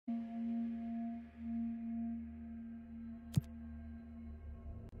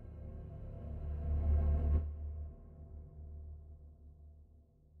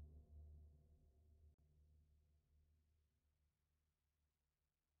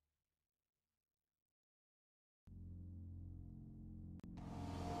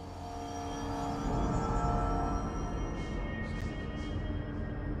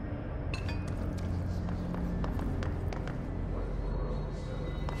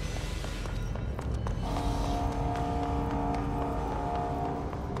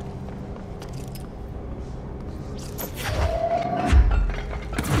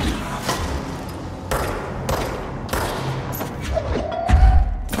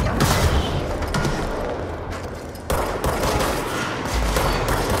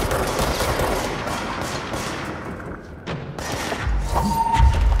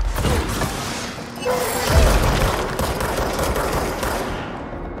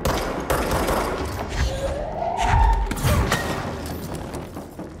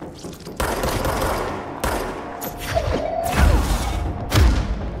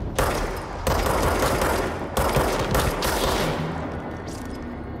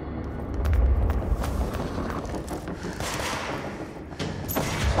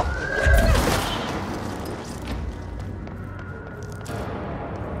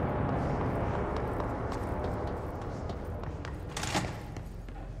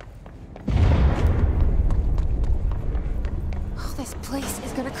place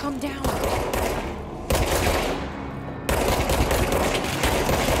is gonna come down.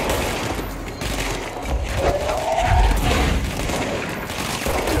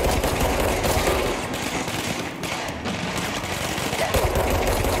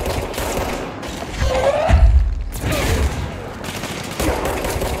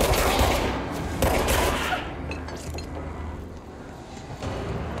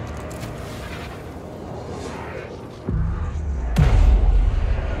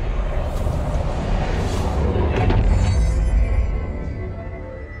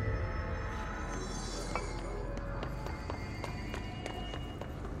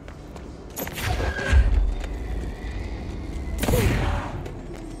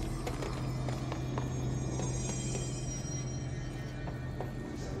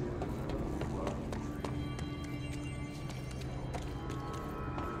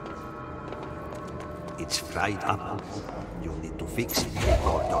 It's fried up. You'll need to fix it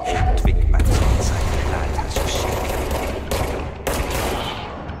before the old twig bats inside the plant has a shake.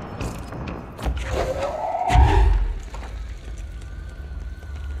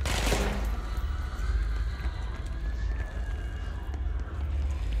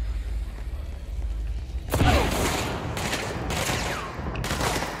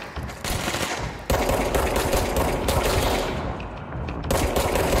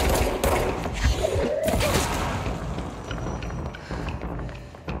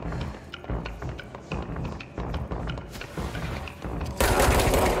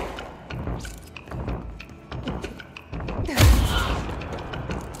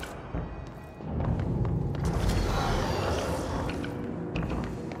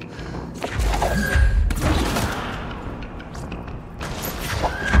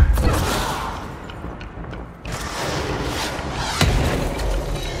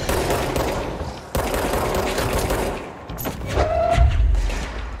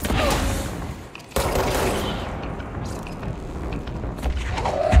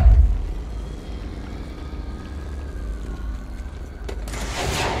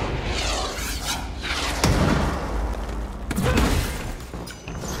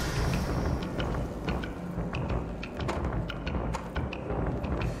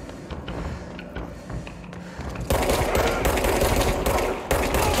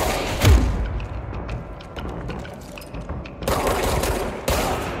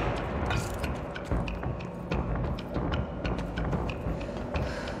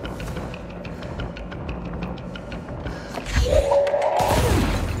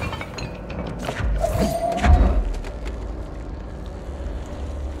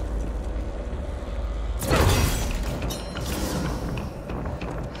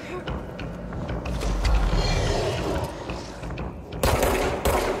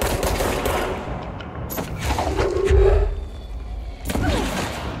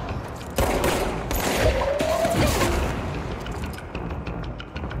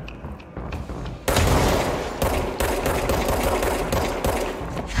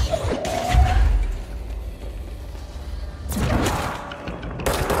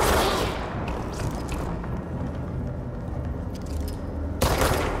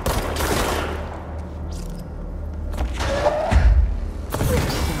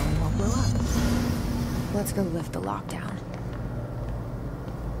 Let's go lift the lockdown.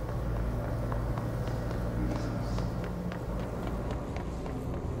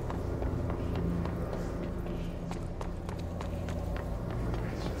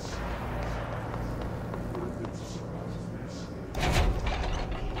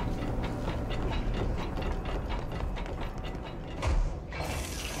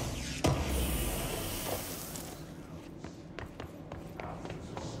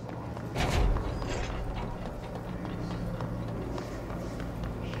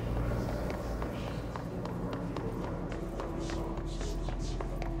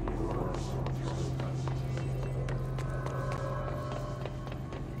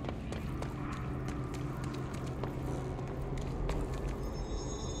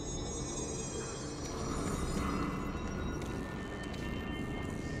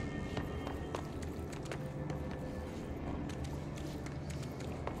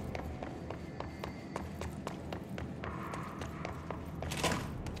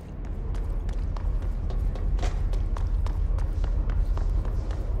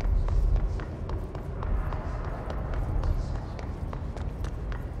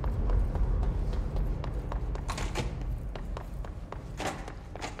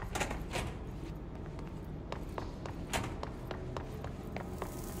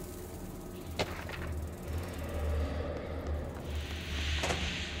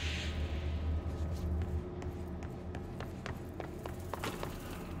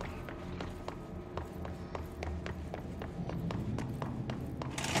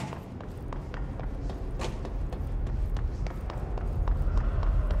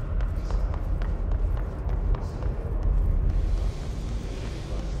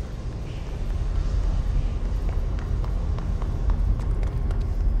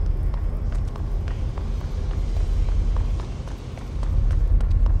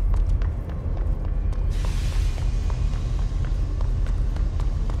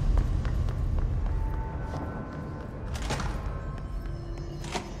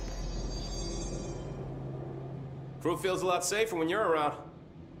 Crew feels a lot safer when you're around.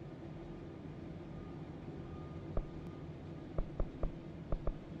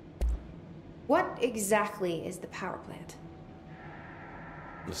 What exactly is the power plant?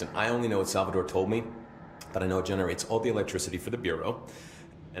 Listen, I only know what Salvador told me, but I know it generates all the electricity for the Bureau,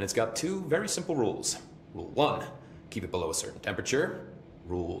 and it's got two very simple rules. Rule 1, keep it below a certain temperature.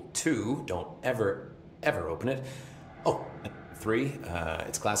 Rule 2, don't ever open it. Oh, and 3,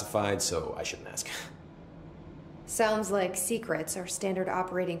 it's classified, so I shouldn't ask. Sounds like secrets are standard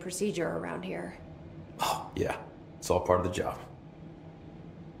operating procedure around here. Oh, yeah. It's all part of the job.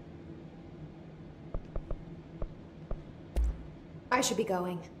 I should be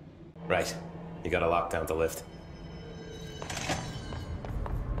going. Right. You gotta lock down the lift.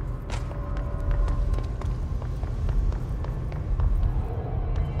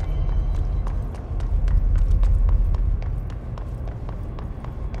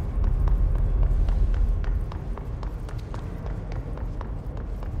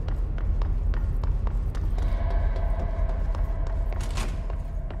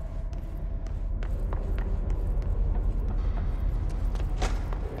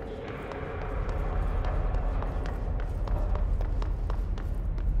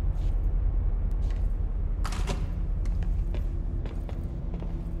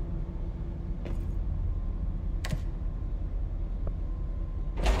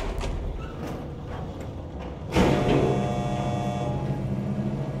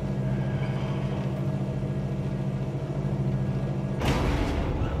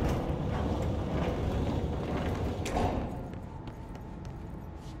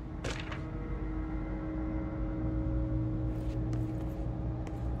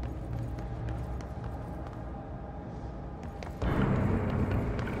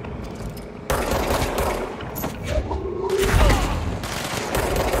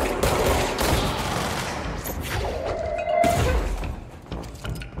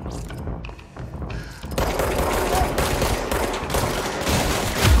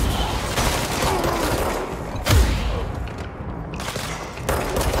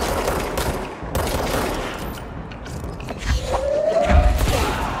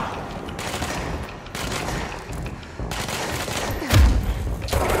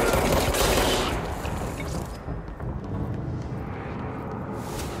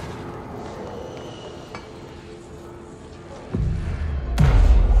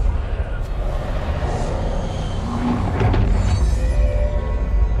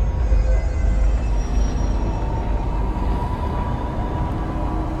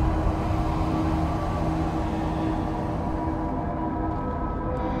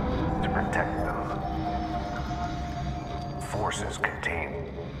 Forces contain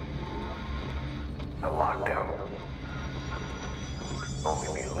the lockdown would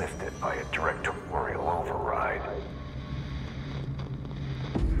only be lifted by a directorial override.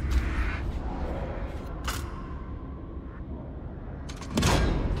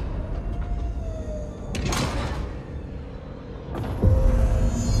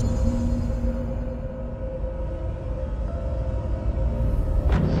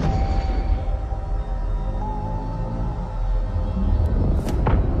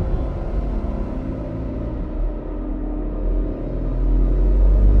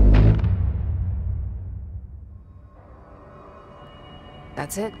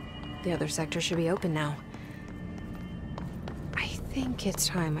 That's it. The other sector should be open now. I think it's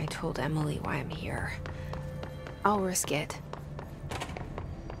time I told Emily why I'm here. I'll risk it.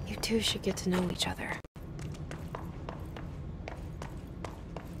 You two should get to know each other.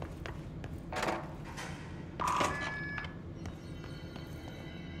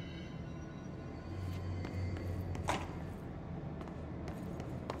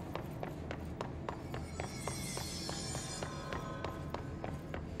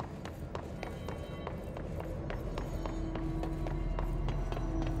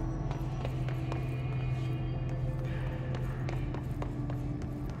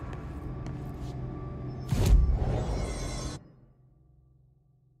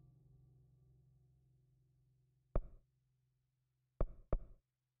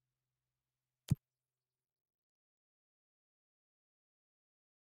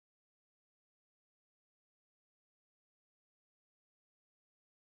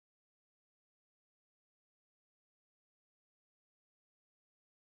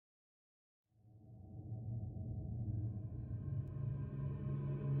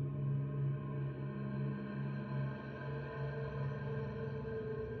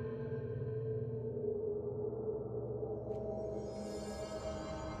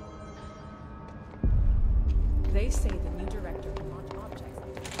 They say the new director can launch objects.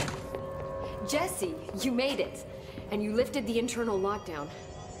 Jesse, you made it. And you lifted the internal lockdown.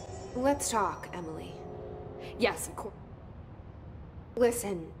 Let's talk, Emily. Yes, of course.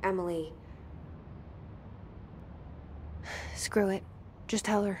 Listen, Emily. Screw it. Just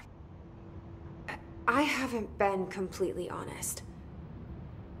tell her. I haven't been completely honest.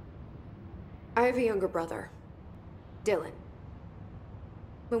 I have a younger brother, Dylan.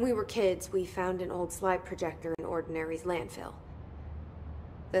 When we were kids, we found an old slide projector in Ordinary's landfill.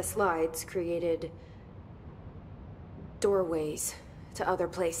 The slides created doorways to other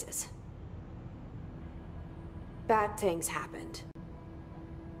places. Bad things happened.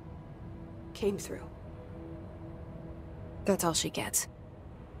 Came through. That's all she gets.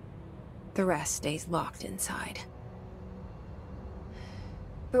 The rest stays locked inside.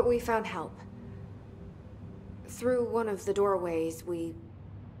 But we found help. Through one of the doorways, we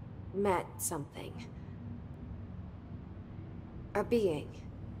met something. A being.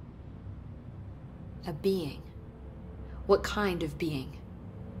 A being? What kind of being?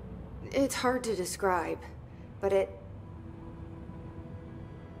 It's hard to describe, but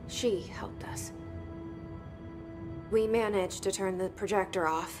she helped us. We managed to turn the projector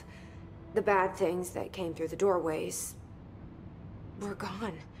off. The bad things that came through the doorways were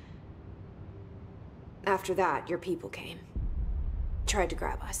gone. After that, your people came. Tried to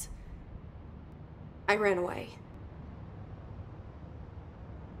grab us. I ran away.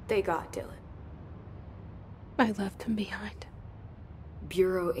 They got Dylan. I left him behind.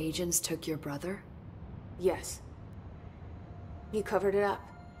 Bureau agents took your brother? Yes. He covered it up.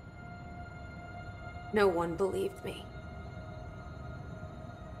 No one believed me.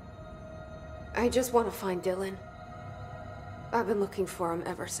 I just want to find Dylan. I've been looking for him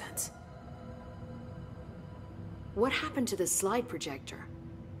ever since. What happened to the slide projector?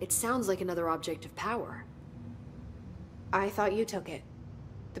 It sounds like another object of power. I thought you took it.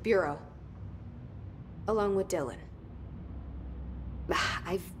 The Bureau. Along with Dylan.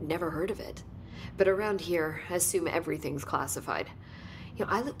 I've never heard of it. But around here, I assume everything's classified. You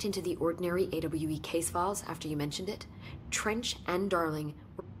know, I looked into the Ordinary AWE case files after you mentioned it. Trench and Darling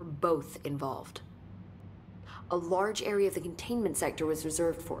were both involved. A large area of the containment sector was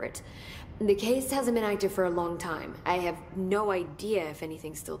reserved for it. The case hasn't been active for a long time. I have no idea if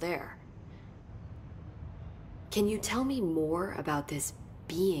anything's still there. Can you tell me more about this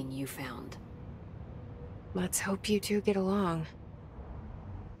being you found? Let's hope you two get along.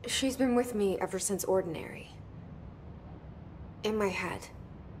 She's been with me ever since Ordinary. In my head.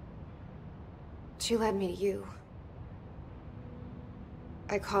 She led me to you.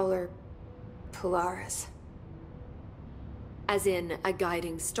 I call her Polaris. As in a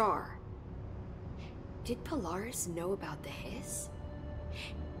guiding star. Did Polaris know about the hiss?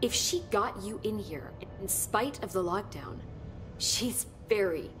 If she got you in here, in spite of the lockdown, she's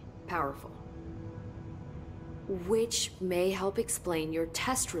very powerful. Which may help explain your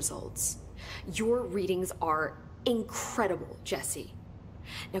test results. Your readings are incredible, Jesse.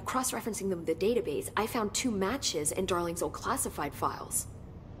 Now, cross-referencing them with the database, I found 2 matches in Darling's old classified files.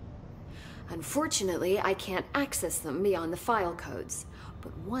 Unfortunately, I can't access them beyond the file codes,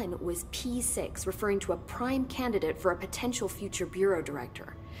 but one was P6, referring to a prime candidate for a potential future bureau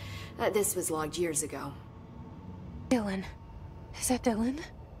director. This was logged years ago. Dylan. Is that Dylan?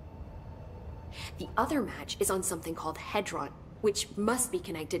 The other match is on something called Hedron, which must be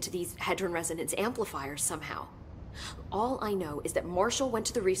connected to these Hedron resonance amplifiers somehow. All I know is that Marshall went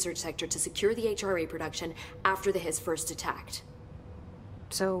to the research sector to secure the HRA production after the hiss first attacked.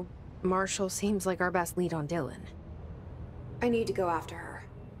 So, Marshall seems like our best lead on Dylan. I need to go after her.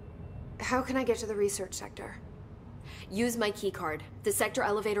 How can I get to the research sector? Use my keycard. The sector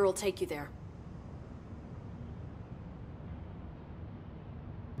elevator will take you there.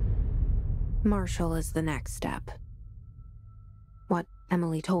 Marshall is the next step. What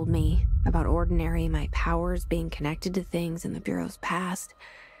Emily told me about Ordinary, my powers being connected to things in the Bureau's past.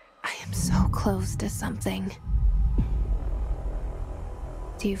 I am so close to something.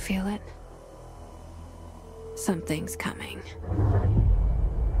 Do you feel it? Something's coming.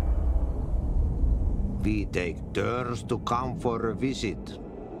 We take turns to come for a visit.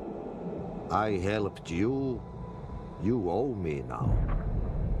 I helped you. You owe me now.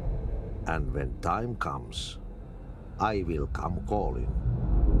 And when time comes, I will come calling.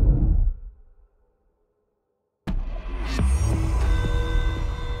 The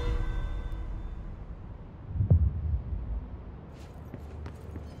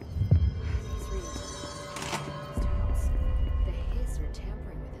hiss are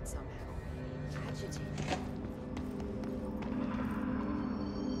tampering with it somehow. Agitated.